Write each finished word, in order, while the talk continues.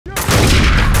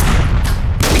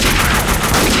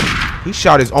He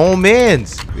shot his own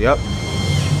mans. Yep.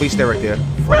 Please stay right there.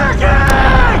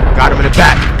 Got him in the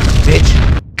back, bitch.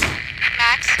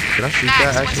 Max? Can I shoot Max,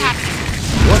 that what's actually?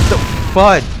 happening? What the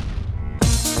fud?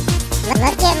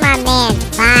 Look at my man's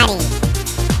body.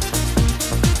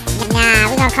 Nah,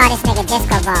 we gonna call this nigga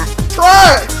Disco Ball.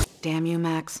 Try! Damn you,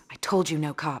 Max. I told you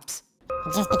no cops.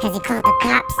 Just because he called the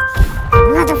cops.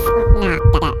 Motherfucker. Nah,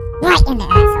 that. Right in the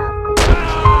asshole.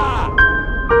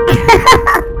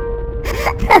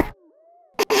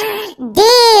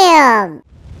 Damn!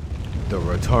 The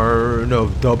return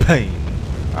of the pain.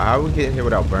 How we get in here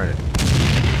without burning?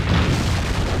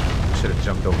 Should have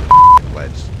jumped over the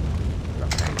ledge. Got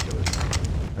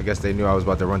painkillers. I guess they knew I was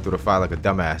about to run through the fire like a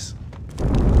dumbass.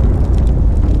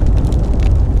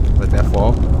 Let that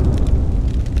fall.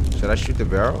 Should I shoot the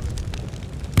barrel?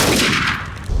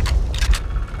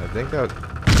 I think that would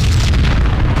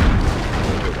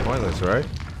be pointless, right?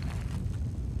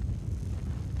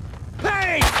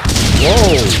 Hey!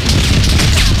 Whoa!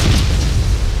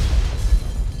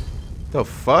 The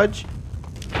fudge?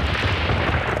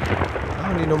 I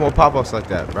don't need no more pop-ups like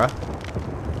that, bruh.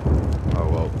 Oh,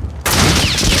 well.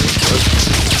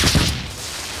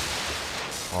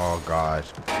 Oh, gosh.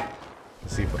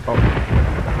 Let's see if... Oh.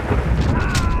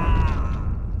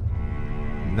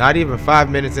 Not even 5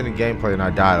 minutes in the gameplay and I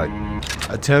die. Like,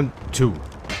 attempt 2.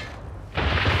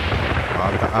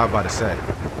 I'm about to say.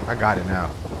 I got it now.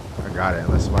 I got it.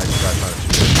 Unless somebody tries to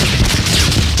shoot it.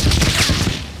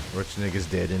 Rich niggas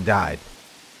did and died.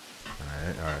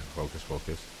 Alright. Focus.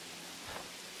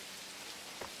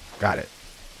 Got it.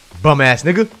 Bum ass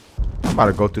nigga. I'm about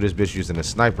to go through this bitch using a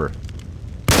sniper.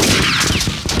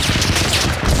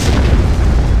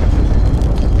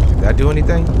 Did that do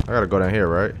anything? I gotta go down here,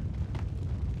 right?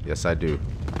 Yes, I do.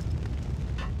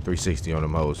 360 on the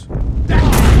hose. You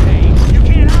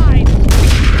can't hide!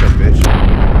 What up, bitch?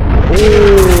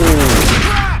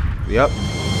 Ooh! Yep.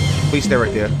 Please stay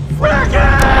right there.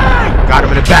 Got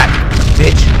him in the back,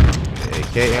 bitch!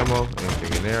 AK ammo.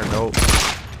 Anything in there? Nope.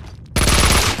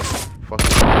 Fuck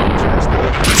chest,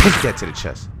 nigga. Take that to the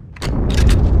chest.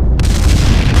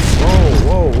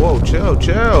 Whoa.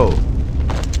 Chill.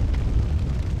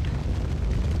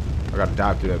 I gotta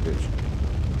dive through that bitch.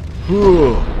 I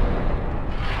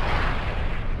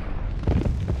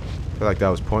feel like that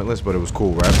was pointless, but it was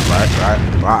cool,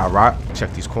 right? Right.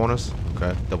 Check these corners.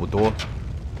 Okay, double door.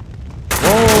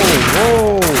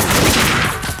 Whoa.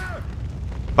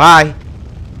 Bye.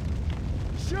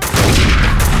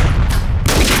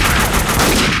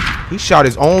 He shot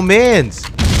his own mans.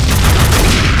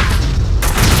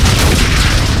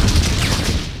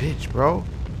 Bitch, bro.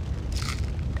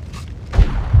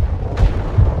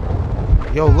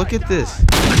 Yo, look at this.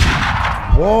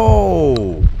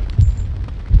 Whoa.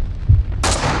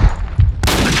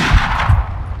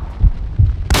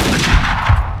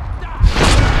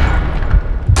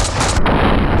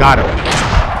 Got him.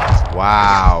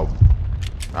 Wow.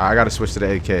 I gotta switch to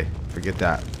the AK. Forget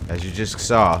that. As you just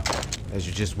saw, as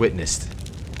you just witnessed,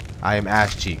 I am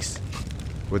ass cheeks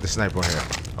with the sniper on here.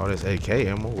 Oh, there's AK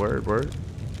ammo. Word.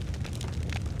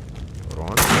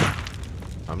 Hold on.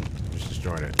 I'm just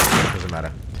destroying it. Doesn't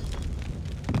matter.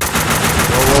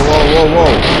 Whoa.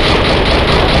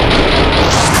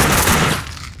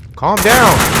 Calm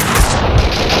down.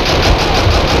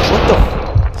 What the?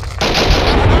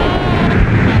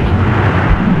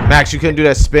 Max, you couldn't do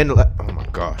that spin. Oh my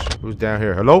gosh. Who's down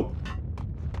here? Hello?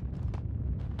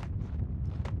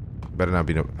 Better not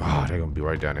be no. Oh, they're gonna be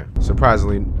right down there.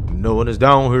 Surprisingly, no one is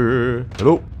down here.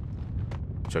 Hello?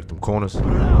 Check them corners.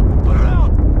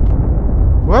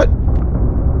 What?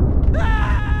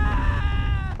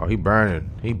 Oh, he burning.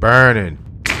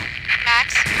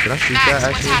 Max? Did I shoot Max, that what's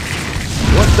actually?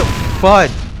 happening? What the fud?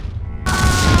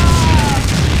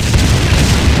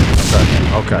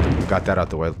 Okay, got that out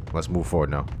the way. Let's move forward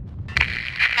now.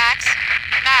 Max,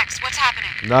 what's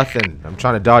happening? Nothing. I'm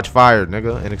trying to dodge fire,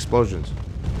 nigga, and explosions.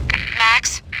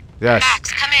 Max? Yes.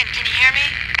 Max, come in. Can you hear me?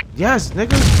 Yes,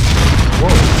 nigga. Whoa.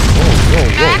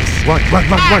 Max? Run.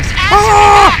 Max,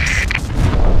 Ah! Max!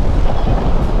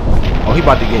 Oh, he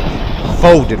about to get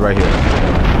folded right here.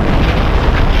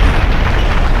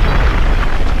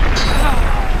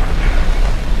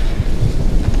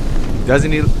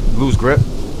 Doesn't he lose grip?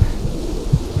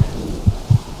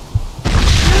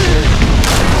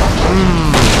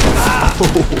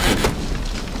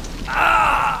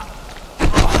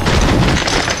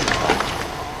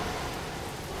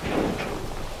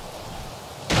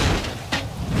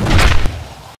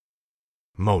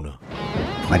 Mona.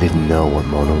 I didn't know what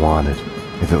Mona wanted,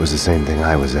 if it was the same thing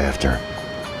I was after.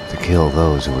 To kill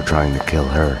those who were trying to kill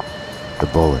her. The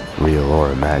bullet, real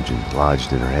or imagined,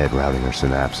 lodged in her head, routing her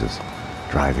synapses,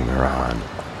 driving her on.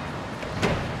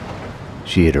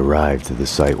 She had arrived to the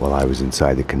site while I was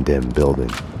inside the condemned building.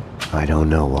 I don't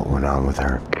know what went on with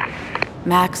her.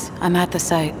 Max, I'm at the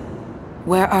site.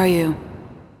 Where are you?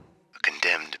 A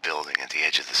condemned building at the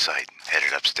edge of the site,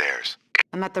 headed upstairs.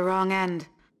 I'm at the wrong end.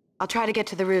 I'll try to get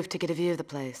to the roof to get a view of the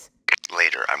place.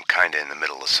 Later, I'm kinda in the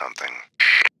middle of something.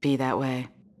 Be that way.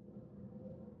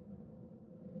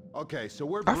 Okay, so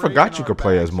we're I forgot you could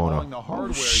play as Mona. Oh,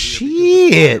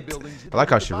 shit! I like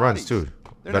how she runs too.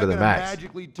 Better than Max.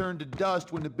 Magically turn to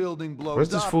dust when the building blows Where's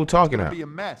this up. fool talking It's at? gonna be a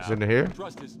mess. Is it in here?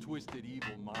 Trust his twisted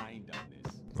evil mind on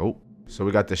this. Oh, so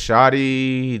we got the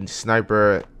shoddy,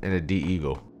 sniper, and a D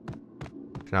Eagle.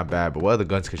 It's not bad, but what other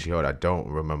guns could she hold? I don't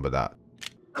remember that.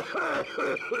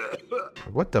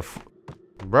 What the f...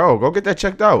 Bro, go get that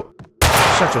checked out.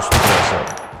 Shut your stupid ass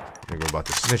up. Nigga about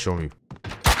to snitch on me.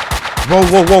 Whoa,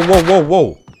 whoa, whoa, whoa, whoa,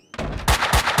 whoa.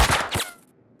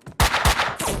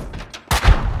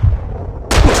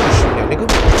 Shoot that nigga.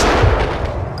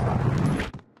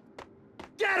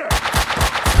 Get her!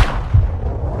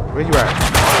 Where you at?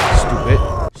 Stupid.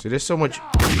 See, there's so much...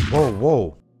 Whoa,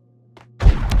 whoa.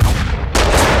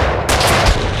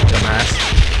 Dumbass.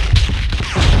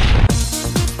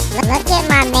 Look at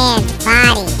my man's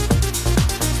body.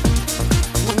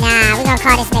 Nah, we gonna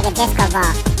call this nigga Disco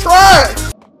Ball.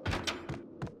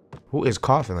 Who is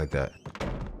coughing like that?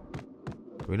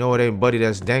 We know it ain't Buddy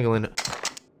that's dangling.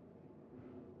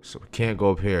 So we can't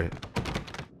go up here.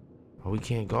 Oh, we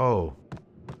can't go.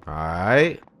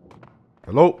 Alright.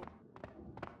 Hello?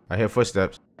 I hear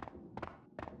footsteps.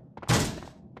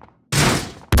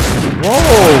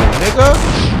 Whoa, nigga.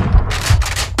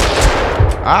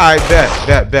 Alright,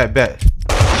 bet. Bet.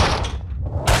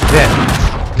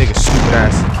 Nigga, stupid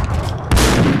ass.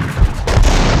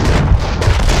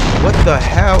 What the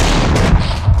hell?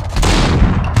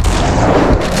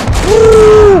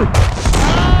 Woo!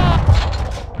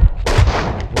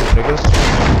 Whoa, nigga.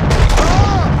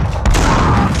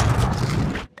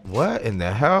 What in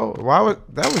the hell? Why was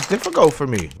that was difficult for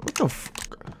me? What the f?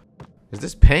 Is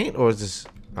this paint or is this?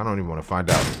 I don't even want to find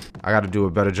out. I got to do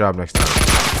a better job next time.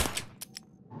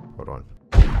 Hold on.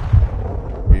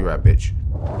 Where you at, bitch?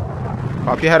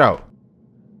 Pop your head out.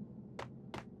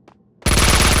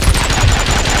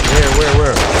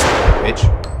 Where? Bitch.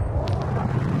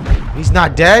 He's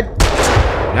not dead?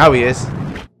 Now he is.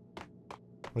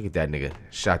 Look at that nigga.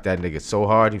 Shot that nigga so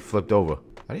hard he flipped over.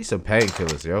 I need some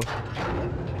painkillers, yo.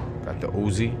 Got the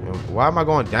Uzi. Why am I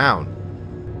going down?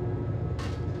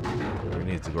 We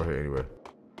need to go here anyway.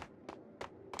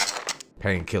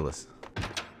 Painkillers.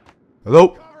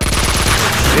 Hello?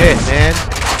 Shit, man.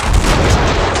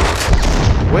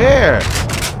 Where?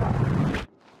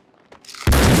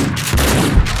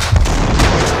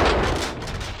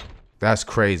 That's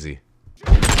crazy.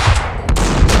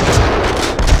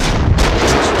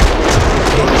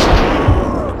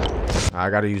 I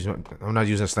gotta use. I'm not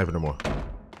using a sniper no more.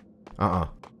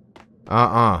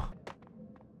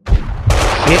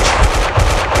 Bitch.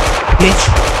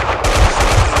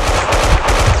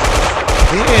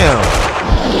 Damn.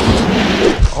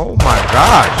 Oh my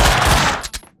gosh.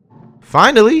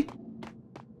 Finally.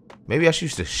 Maybe I should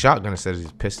use the shotgun instead of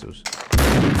these pistols.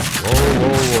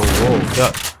 Whoa.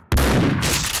 Duck.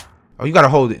 Oh, you gotta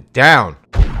hold it down.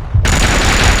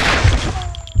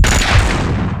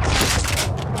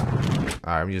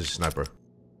 Alright, I'm using a sniper.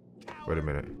 Wait a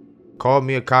minute. Call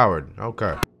me a coward.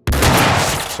 Okay.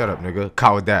 Shut up, nigga.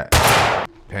 Coward that.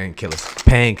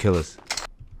 Painkillers.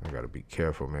 I gotta be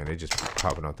careful, man. They just be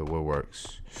popping out the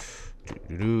woodworks.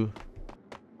 Whoa.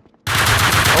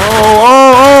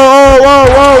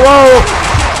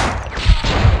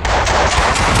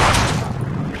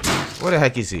 Where the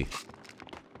heck is he?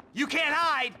 You can't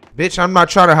hide! Bitch, I'm not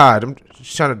trying to hide. I'm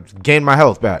just trying to gain my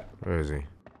health back. Where is he?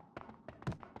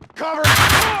 Cover!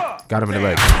 Got him in the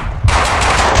leg.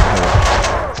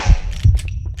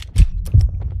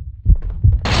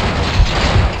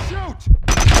 Shoot!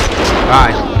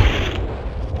 Bye.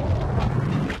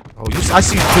 Oh, I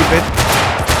see you creeping.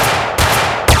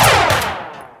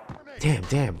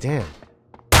 Damn.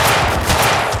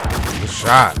 Good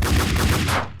shot.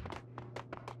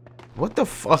 What the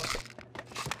fuck?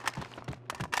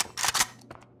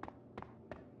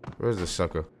 Where's the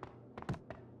sucker?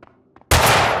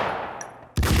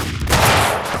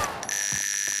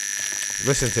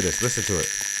 Listen to this. Listen to it.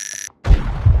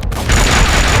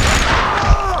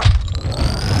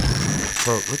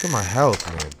 Bro, look at my health,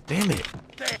 man. Damn it.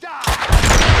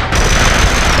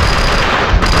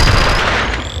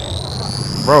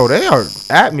 Bro, they are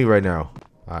at me right now.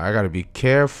 I gotta be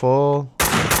careful.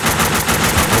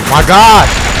 My God!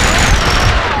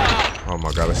 Oh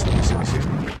my God, let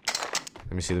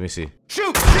me see.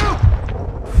 Shoot!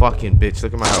 Fucking bitch,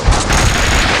 look at my health.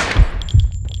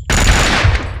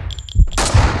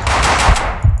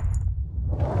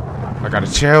 I gotta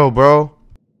chill, bro.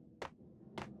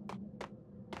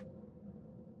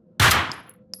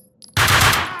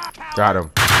 Got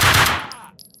him.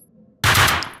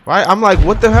 Right? I'm like,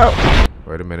 what the hell?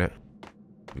 Wait a minute.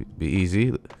 Be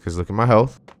easy, because look at my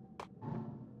health.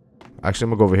 Actually,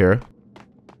 I'm gonna go over here.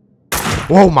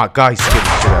 Oh my God, he scared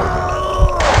the shit out of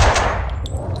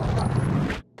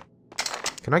me.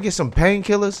 Can I get some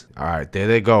painkillers? Alright, there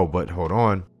they go, but hold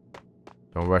on.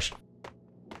 Don't rush.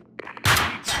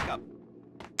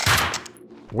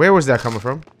 Where was that coming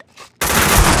from?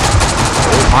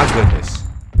 Oh my goodness.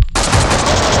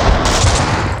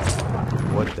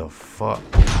 What the fuck?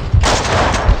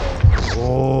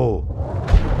 Oh.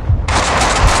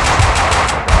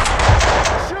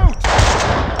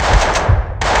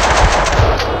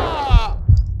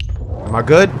 Am I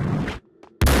good?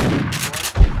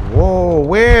 Whoa,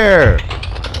 where?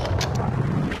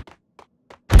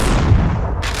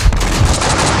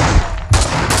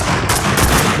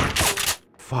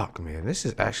 Fuck, man, this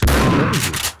is actually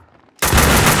crazy.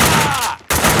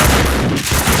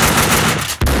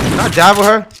 Can I dive with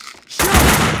her?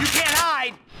 You can't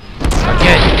hide! I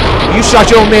can't. You shot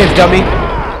your own man, dummy.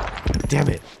 Damn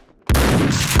it.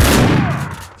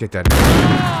 Get that.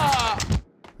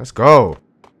 Let's go.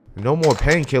 No more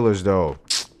painkillers, though.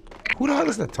 Who the hell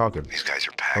is that talking? These guys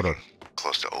are Hold packing. on.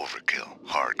 Close to overkill.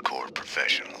 Hardcore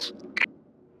professionals.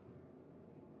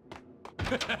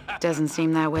 Doesn't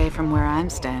seem that way from where I'm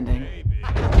standing.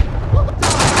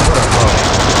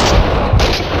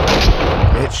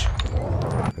 Bitch.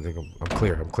 I think I'm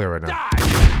clear. I'm clear right now.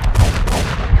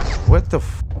 What the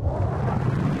f...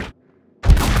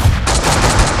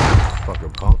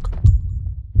 Fucking punk.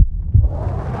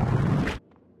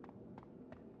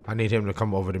 I need him to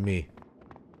come over to me.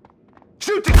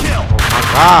 Shoot to kill! Oh my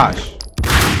gosh.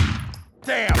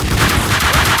 Damn!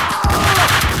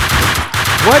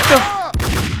 What the f...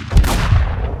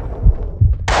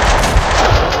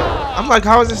 I'm like,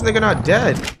 how is this nigga not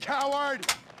dead? Coward!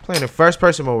 Playing in first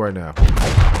person mode right now.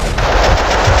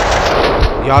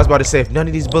 Y'all was about to say if none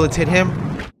of these bullets hit him.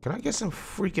 Can I get some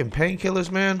freaking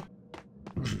painkillers, man?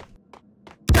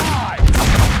 Die!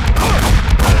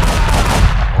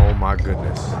 Oh my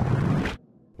goodness.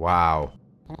 Wow.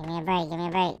 Give me a break, give me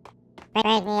a break.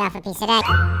 Break me off a piece of that.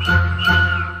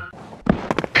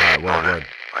 Alright, well.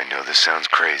 I know this sounds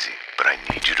crazy, but I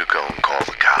need you to go and call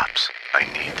the cops. I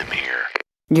need them here.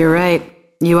 You're right.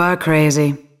 You are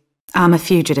crazy. I'm a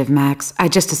fugitive, Max. I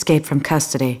just escaped from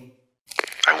custody.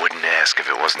 I wouldn't ask if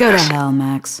it wasn't Go to necessary. hell,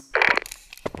 Max.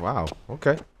 Wow,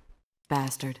 okay.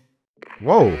 Bastard.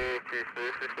 Whoa.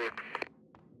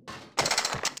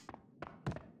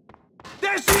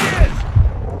 There she is!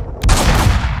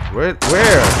 Where?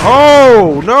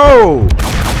 Oh, no!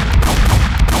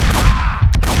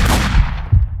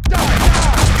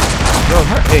 Yo,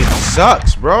 her aim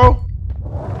sucks, bro.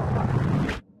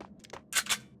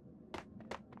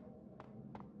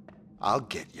 I'll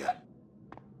get you.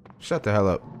 Shut the hell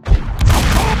up.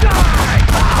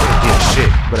 Yeah,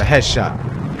 shit, but a headshot.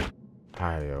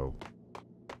 Alright, yo.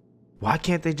 Why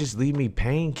can't they just leave me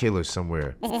painkillers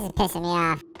somewhere? This is pissing me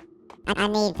off. I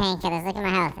need painkillers. Look at my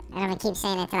health. And I'm gonna keep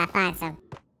saying it until I find some.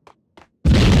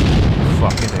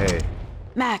 Fucking A.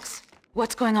 Max,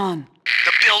 what's going on?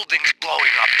 The building's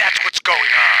blowing up. That's what's going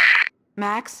on.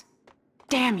 Max?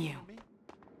 Damn you.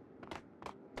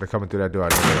 They're coming through that door. I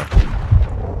know they are.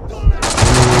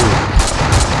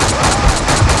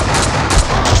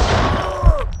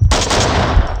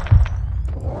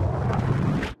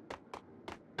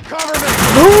 Cover me!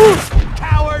 Move!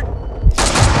 Coward!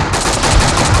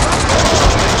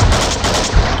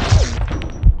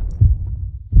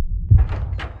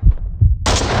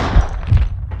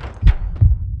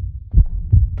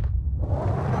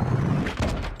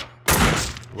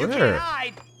 You Where? can't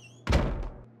hide!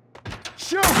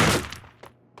 Shoot!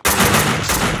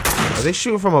 Are they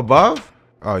shooting from above?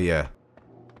 Oh, yeah.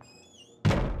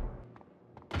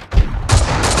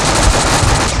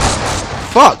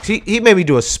 Fuck, he made me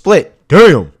do a split.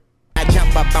 Damn. I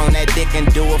jump up on that dick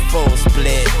and do a full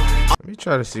split. Let me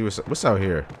try to see what's out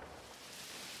here.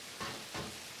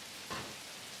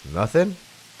 Nothing?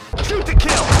 Shoot to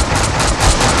kill!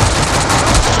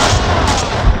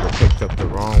 I picked up the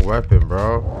wrong weapon,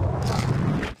 bro.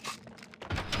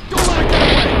 Don't let her get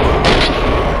away!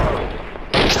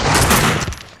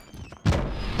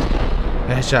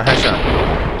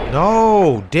 Headshot.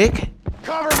 No, dick.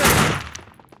 Cover me!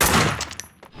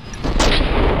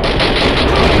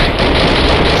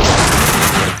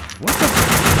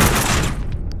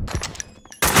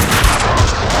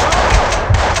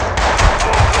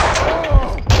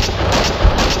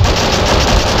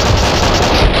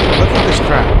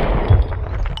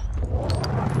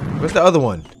 Where's the other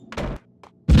one?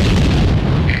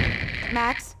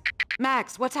 Max?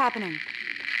 Max, what's happening?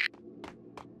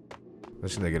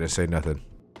 This nigga didn't say nothing.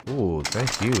 Ooh,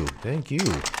 thank you. Thank you.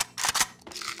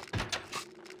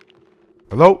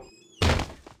 Hello?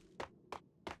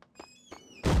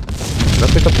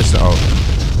 Let's pick up this.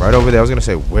 Oh, right over there. I was gonna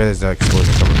say, where is that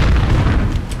explosion coming from?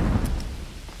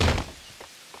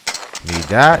 Need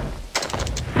that.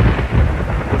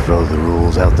 Throw the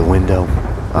rules out the window.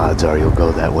 Odds are you'll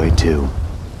go that way too.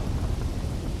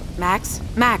 Max?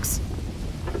 Max!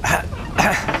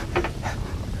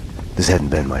 This hadn't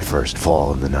been my first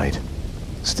fall in the night.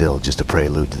 Still just a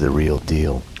prelude to the real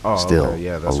deal. Oh, Still okay,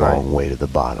 yeah, a that's long way to the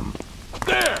bottom.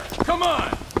 There! Come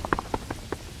on!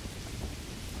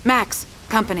 Max,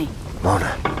 company.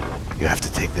 Mona, you have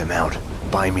to take them out.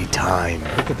 Buy me time.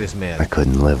 Look at this man. I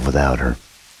couldn't live without her.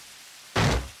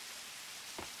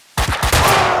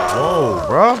 Whoa,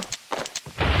 bro.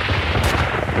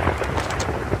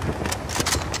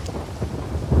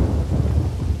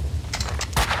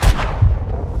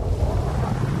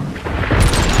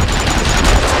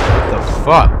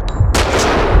 Fuck.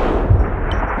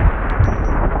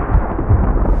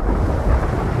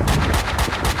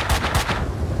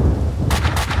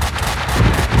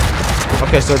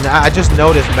 Okay, so now I just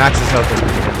noticed Max's health and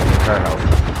her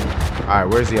health. Alright,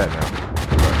 where's he at now?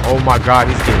 Oh my god,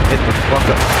 he's getting hit the fuck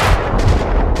up.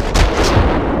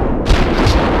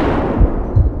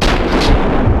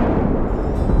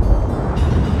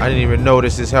 I didn't even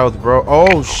notice his health, bro.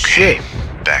 Oh shit.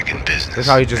 Back in business. Look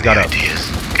how he just got up.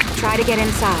 Try to get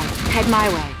inside. Head my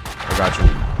way. I got you.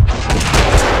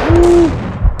 Woo.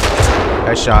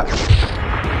 Headshot.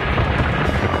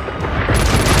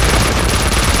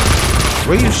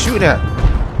 Where are you shooting at?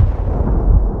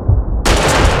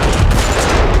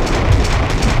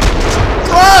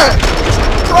 Run!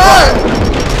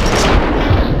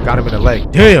 Got him in the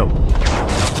leg. Damn.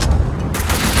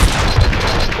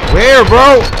 Where,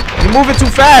 bro? You're moving too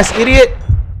fast, idiot.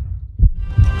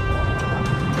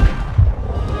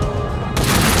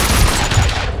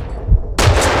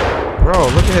 Bro,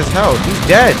 look at his health. He's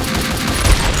dead.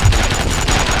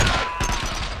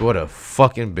 What a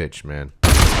fucking bitch, man.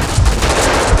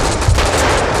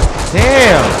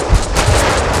 Damn.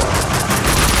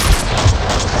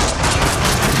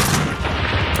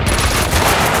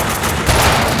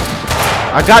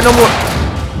 I got no more.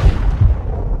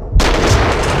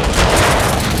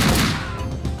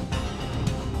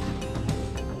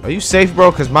 Are you safe,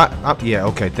 bro? Cause yeah,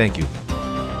 okay, thank you.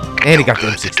 And he got the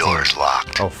M16. The door's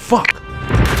locked. Oh fuck!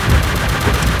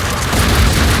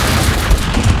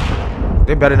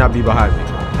 They better not be behind me.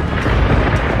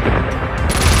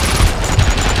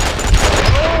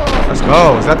 Let's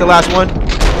go. Is that the last one?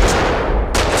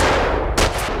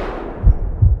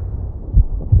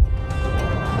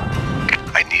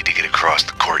 I need to get across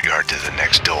the courtyard to the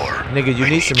next door. Nigga, you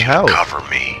need some help. Cover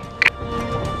me.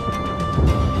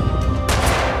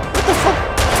 What the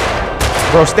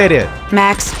fuck? Bro, stay there.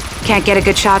 Max, can't get a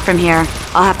good shot from here.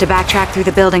 I'll have to backtrack through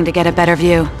the building to get a better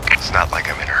view. It's not like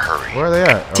I'm in a hurry. Where are they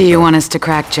at? Do you want us to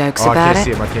crack jokes Oh, I about can't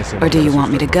see it? him. I can't see him. Or do you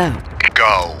want me to go?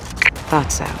 Go.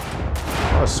 Thought so.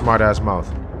 Oh, smart ass mouth.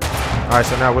 Alright,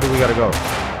 so now where do we gotta go?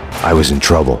 I was in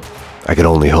trouble. I could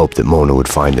only hope that Mona would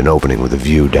find an opening with a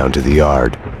view down to the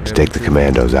yard to take the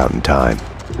commandos out in time.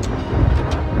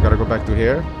 We gotta go back through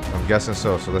here? I'm guessing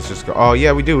so, so let's just go. Oh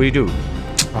yeah, we do.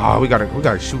 Oh, we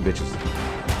gotta shoot bitches.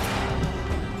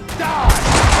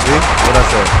 See? What I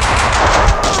said?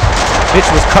 Bitch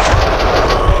was cut.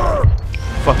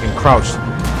 Fucking crouched.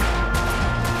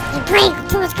 You playing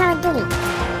too much Call of Duty.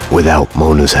 Without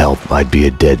Mona's help, I'd be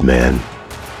a dead man.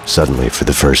 Suddenly, for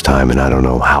the first time in I don't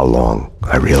know how long,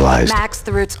 I realized Max,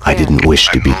 the route's clear. I didn't wish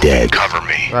to be dead. Cover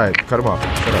me. Alright, cut him off.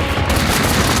 Shut up.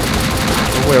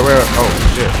 Where? Oh,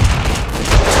 shit.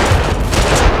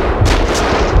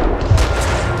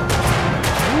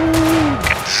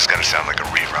 This is gonna sound like a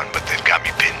rerun, but they've got me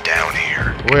pinned down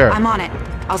here. Where? I'm on it.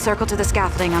 I'll circle to the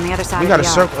scaffolding on the other side We of the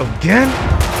gotta yard. circle again?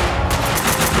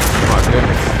 Oh my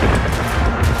goodness.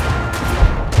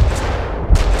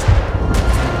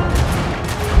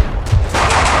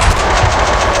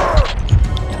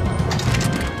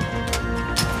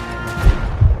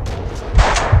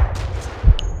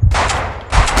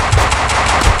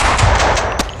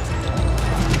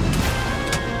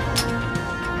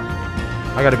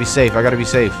 I gotta be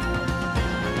safe.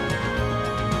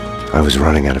 I was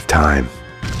running out of time.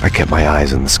 I kept my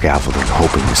eyes on the scaffolding,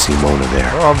 hoping to see Mona there.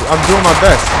 Oh, I'm doing my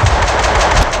best.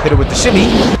 Hit it with the shimmy.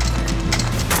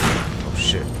 Oh,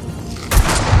 shit.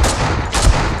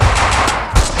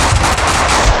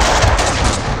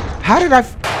 How did I...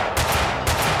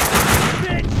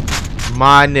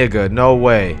 my nigga. No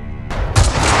way.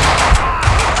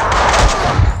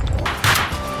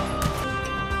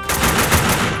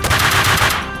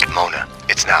 Mona,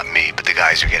 it's not me, but the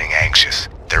guys are getting anxious.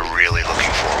 They're really looking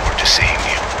forward to seeing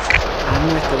you.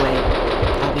 I'm worth the wait.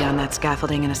 I'll be on that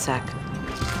scaffolding in a sec.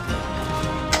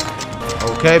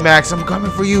 Okay, Max, I'm coming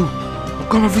for you. I'm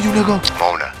coming for you, nigga.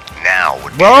 Mona, now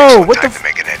would be Bro, an excellent what the time to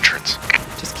make an entrance.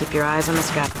 Just keep your eyes on the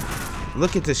scaffold.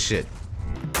 Look at this shit.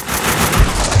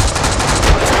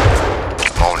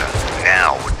 Mona,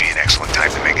 now would be an excellent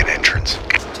time to make an entrance.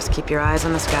 Just keep your eyes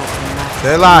on the scaffolding, Max.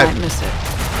 Stay alive. You might miss it.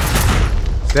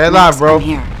 Stay alive, bro. I'm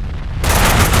here.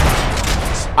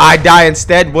 I die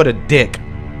instead? What a dick.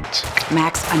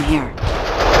 Max, I'm here.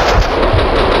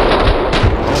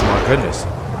 Oh my goodness.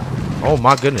 Oh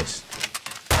my goodness.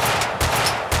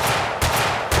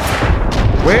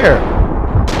 Where?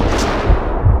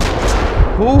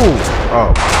 Who?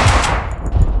 Oh.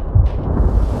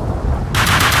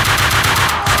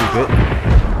 Stupid.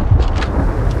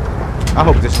 I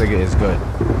hope this nigga is good.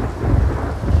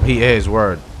 He is,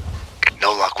 word.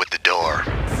 No luck with the door.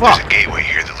 Fuck. There's a gateway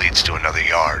here that leads to another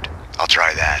yard. I'll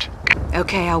try that.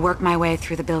 Okay, I'll work my way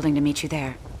through the building to meet you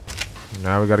there.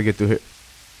 Now we gotta get through here.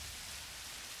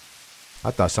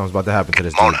 I thought something was about to happen to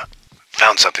this dude. Mona,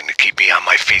 found something to keep me on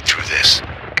my feet through this.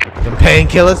 Them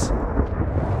painkillers?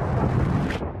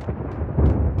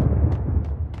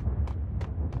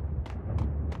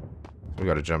 We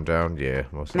gotta jump down? Yeah,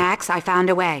 most Max, I found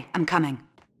a way. I'm coming.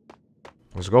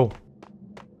 Let's go.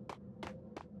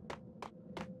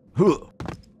 Huh.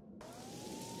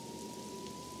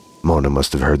 Mona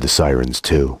must have heard the sirens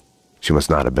too. She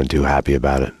must not have been too happy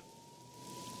about it.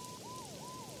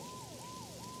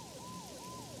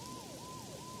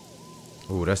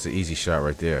 Ooh, that's the easy shot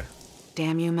right there.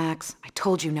 Damn you, Max. I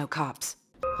told you no cops.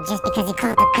 Just because he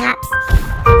called the cops.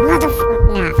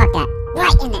 Motherfucker. Nah, fuck that.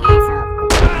 Right in the asshole.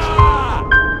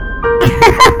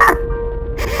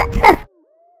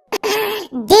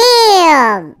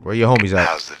 Damn! Where your homies at?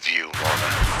 How's the view, Mona?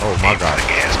 Oh my Aim for god. the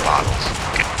gas bottles.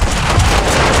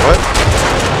 What?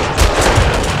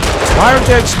 Why aren't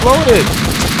they exploded?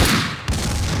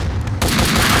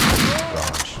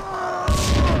 Gosh.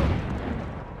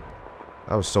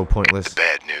 That was so pointless. The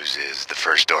bad news is the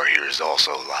first door here is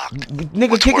also locked. Nigga,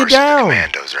 What's kick it worse, down. the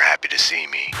commandos are happy to see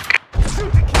me.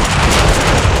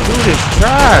 Dude, it's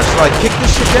trash. Like, kick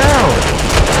this shit down.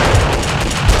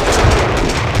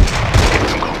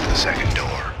 I'm going for the second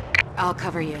door. I'll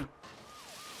cover you.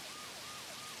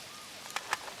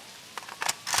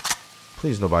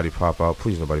 Please nobody pop out.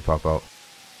 Please nobody pop out.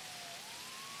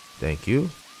 Thank you.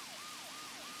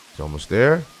 It's almost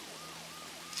there.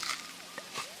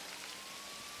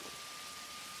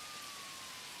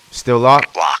 Still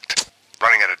locked? Locked.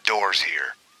 Running out of doors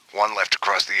here. One left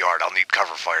across the yard. I'll need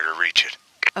cover fire to reach it.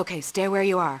 Okay, stay where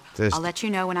you are. This- I'll let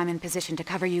you know when I'm in position to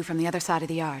cover you from the other side of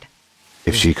the yard.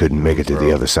 If she couldn't make it to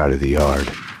the other side of the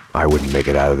yard, I wouldn't make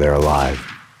it out of there alive.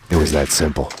 It was that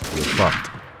simple. You're fucked.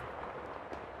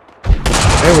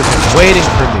 They were just waiting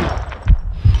for me.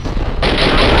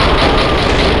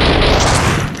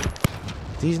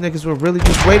 These niggas were really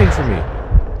just waiting for me.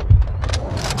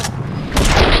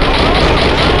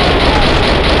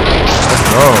 Let's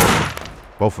go.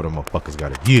 Both of them motherfuckers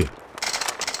got it. Yeah.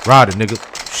 Ride it, nigga.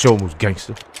 Show 'em who's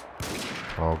gangster.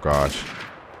 Oh, gosh.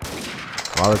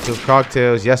 Molotov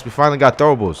cocktails. Yes, we finally got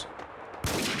throwables.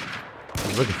 I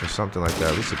was looking for something like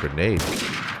that. At least a grenade.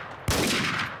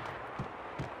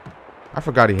 I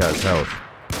forgot he has health.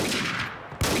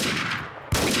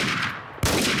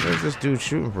 Where's this dude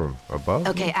shooting from? Above?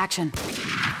 Okay, action.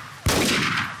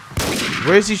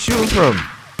 Where's he shooting from?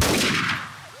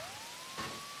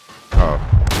 Oh.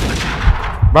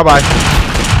 Bye-bye.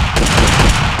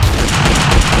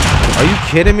 Are you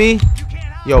kidding me?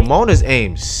 Yo, Mona's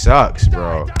aim sucks,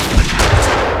 bro.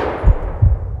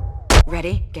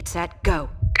 Ready, get set, go.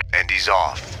 And he's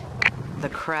off. The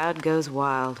crowd goes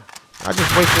wild. I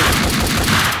just wasted...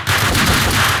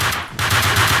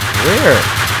 Where?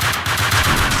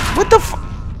 What the f...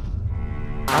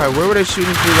 Alright, where were they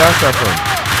shooting through last time from?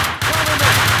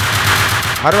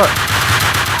 How do I...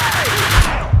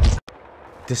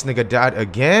 This nigga died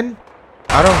again?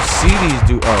 I don't see these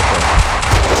dudes. Oh, okay.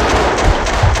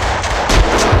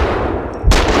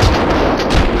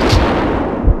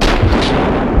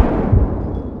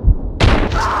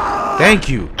 Thank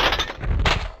you.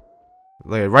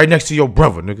 Lay it right next to your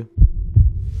brother, nigga.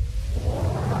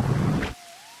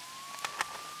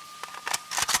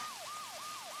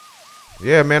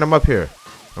 Yeah, man, I'm up here.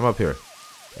 I'm up here.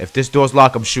 If this door's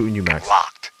locked, I'm shooting you, Max.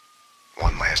 Locked.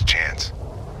 One last chance.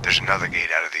 There's another gate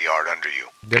out of the yard under you.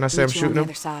 Didn't I say I'm Meet you on shooting the him?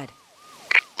 other side.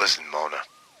 Listen, Mona.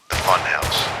 The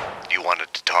funhouse. You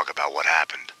wanted to talk about what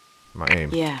happened. My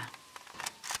aim. Yeah.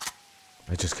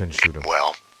 I just couldn't shoot him.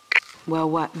 Well, Well,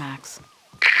 what, Max?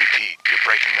 repeat, you're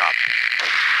breaking up.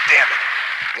 Damn it.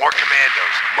 More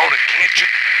commandos. Mona, can't you?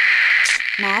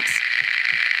 Max?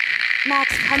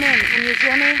 Max, come in. Can you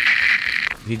hear me?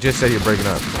 He just said you're breaking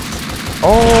up.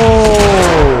 Oh!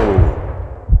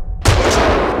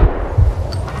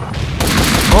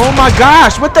 Oh my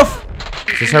gosh! What the f?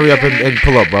 Just hurry up and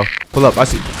pull up, bro. Pull up. I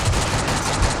see.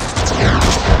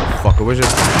 Fucker, where's your...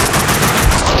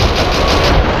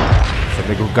 That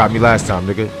nigga who got me last time,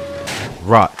 nigga.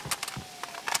 Rot.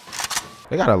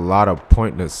 They got a lot of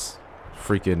pointless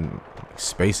freaking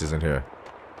spaces in here.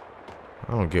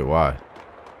 I don't get why.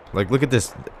 Like, look at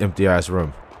this empty ass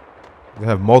room. They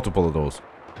have multiple of those.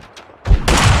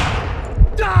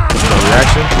 No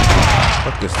reaction?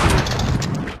 Fuck this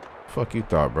dude. Fuck you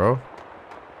thought, bro.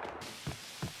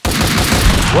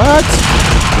 What?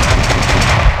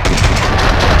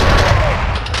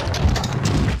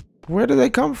 Where did they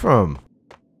come from?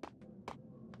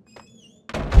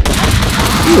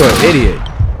 You an idiot.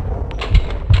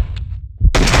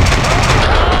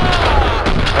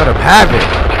 Let him have it.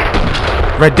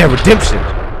 Red Dead Redemption.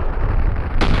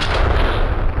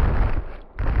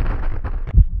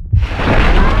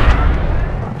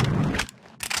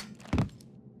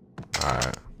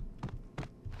 Alright.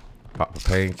 Pop a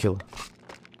painkiller.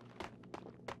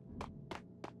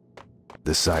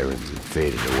 The sirens had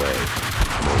faded away.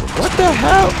 What the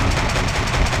hell?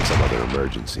 Some other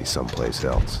emergency someplace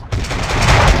else.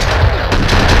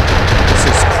 This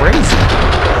is crazy.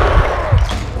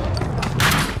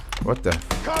 What the?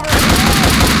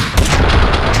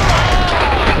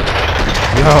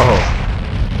 Yo.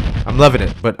 I'm loving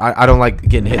it, but I don't like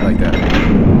getting hit like that.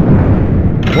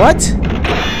 What?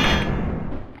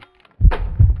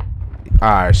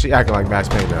 Alright, she acting like Max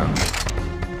Payne now.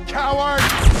 Coward!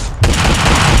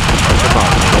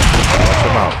 Watch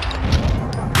your mouth.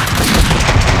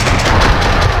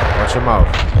 Watch your mouth.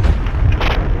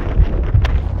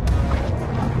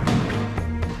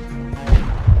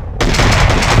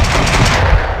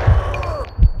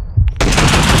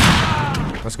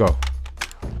 Let's go.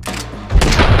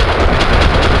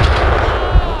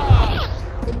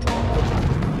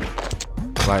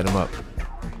 Light him up.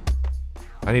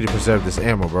 I need to preserve this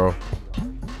ammo, bro.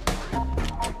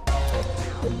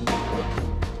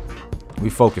 We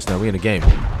focused now. We in the game. We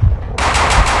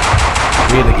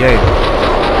in the game.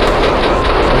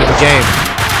 We in the game.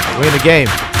 We in the game.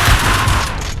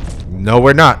 No,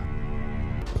 we're not.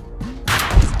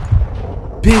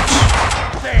 Bitch.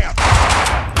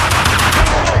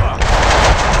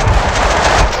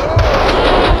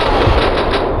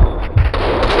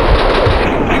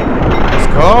 Let's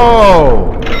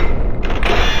go.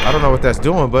 I don't know what that's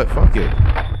doing, but fuck it.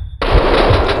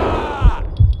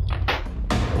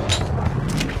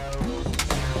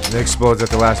 It explodes at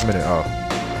the last minute. Oh.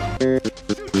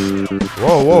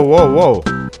 Whoa, whoa, whoa, whoa.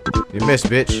 You missed,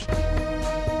 bitch.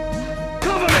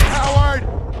 Cover me, Howard!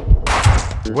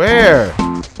 Where?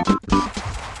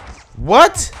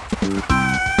 What?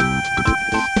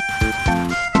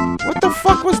 What the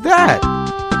fuck was that?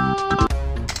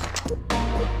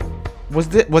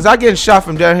 Was I getting shot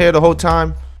from down here the whole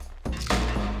time?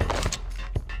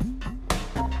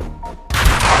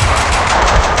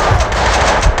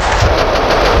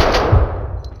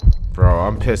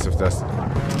 I'm pissed if that's...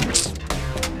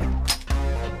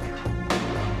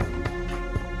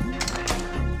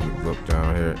 Look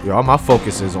down here. Yo, all my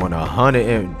focus is on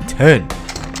 110.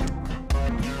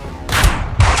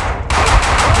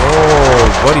 Whoa,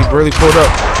 buddy really pulled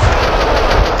up.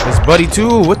 It's buddy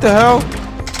too. What the hell?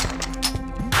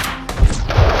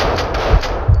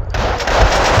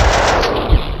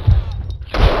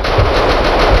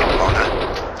 Mona,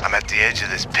 I'm at the edge of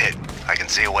this pit. I can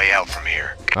see a way out from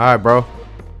here. Alright, bro.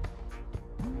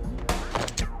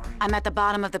 I'm at the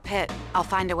bottom of the pit. I'll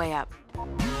find a way up.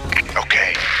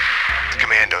 Okay. The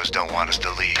commandos don't want us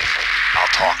to leave. I'll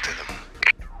talk to them.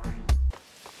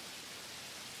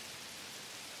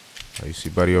 Oh, you see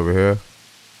buddy over here?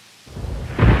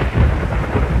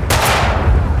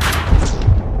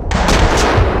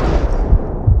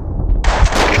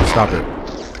 Stop it.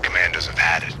 The commandos have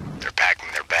had it. They're packing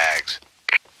their bags.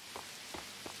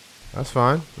 That's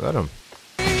fine. Let them.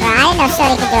 Well, I didn't know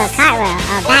Shorty could do a cartwheel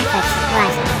or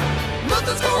backflips.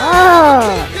 Oh,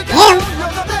 him.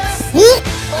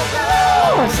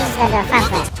 Oh, she's gonna do a front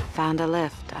flip. Found a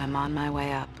lift. I'm on my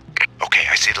way up. Okay,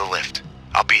 I see the lift.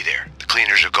 I'll be there. The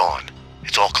cleaners are gone.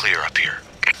 It's all clear up here.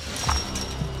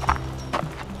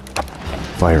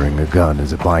 Firing a gun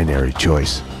is a binary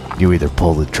choice. You either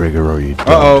pull the trigger or you don't.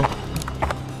 Uh-oh.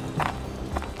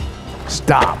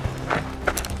 Stop.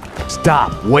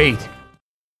 Stop. Wait.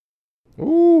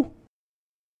 Ooh.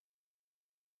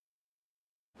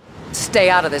 Stay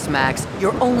out of this, Max.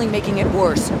 You're only making it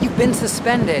worse. You've been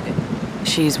suspended.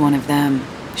 She's one of them.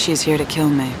 She's here to kill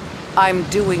me. I'm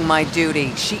doing my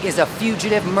duty. She is a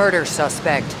fugitive murder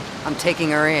suspect. I'm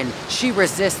taking her in. She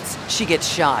resists, she gets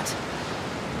shot.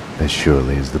 As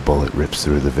surely as the bullet rips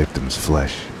through the victim's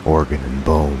flesh, organ, and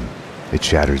bone, it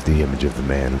shatters the image of the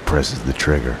man who presses the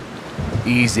trigger.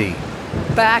 Easy.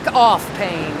 Back off,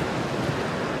 Payne.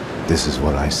 This is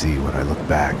what I see when I look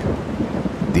back.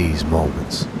 These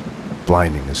moments.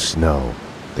 Blinding as snow.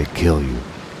 They kill you,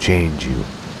 change you.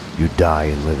 You die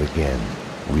and live again.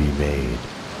 Remade.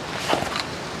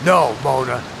 No,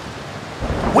 Mona.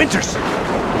 Winterson!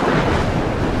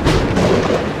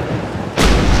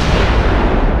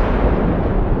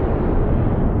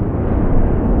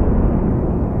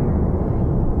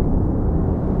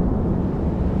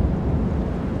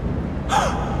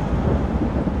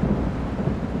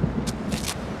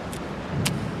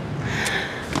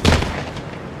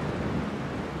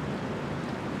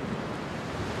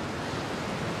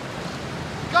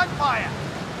 Gunfire!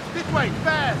 This way,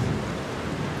 fast!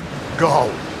 Go!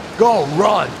 Go,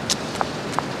 run!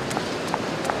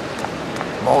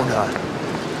 Mona!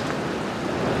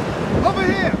 Over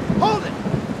here! Hold it!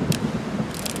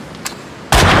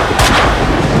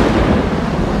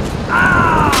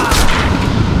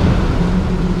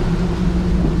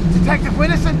 Detective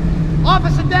Winterson!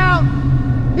 Officer down!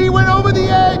 He went over the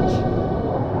edge!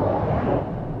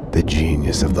 The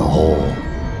genius of the hole.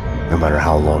 No matter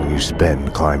how long you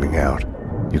spend climbing out,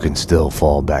 you can still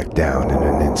fall back down in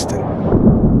an instant.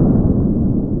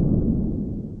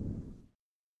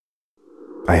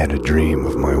 I had a dream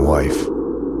of my wife.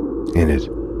 In it,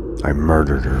 I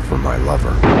murdered her for my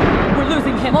lover. We're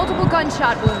losing him. Multiple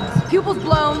gunshot wounds, pupils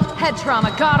blown, head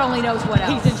trauma, God only knows what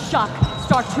else. He's in shock.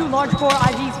 Start 2 large bore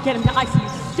IVs, get him to ICU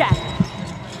stat.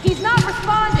 He's not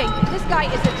responding. This guy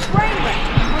is a train wreck.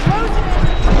 We're losing him.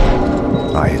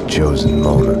 I had chosen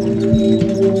Mona.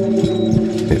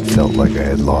 It felt like I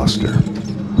had lost her.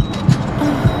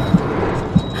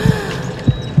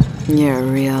 You're a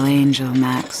real angel,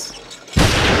 Max.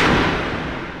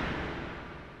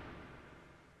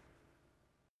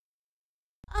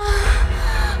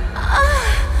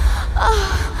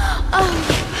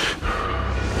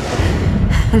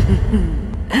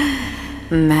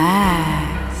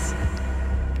 Max.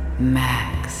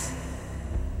 Max.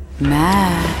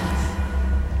 Max.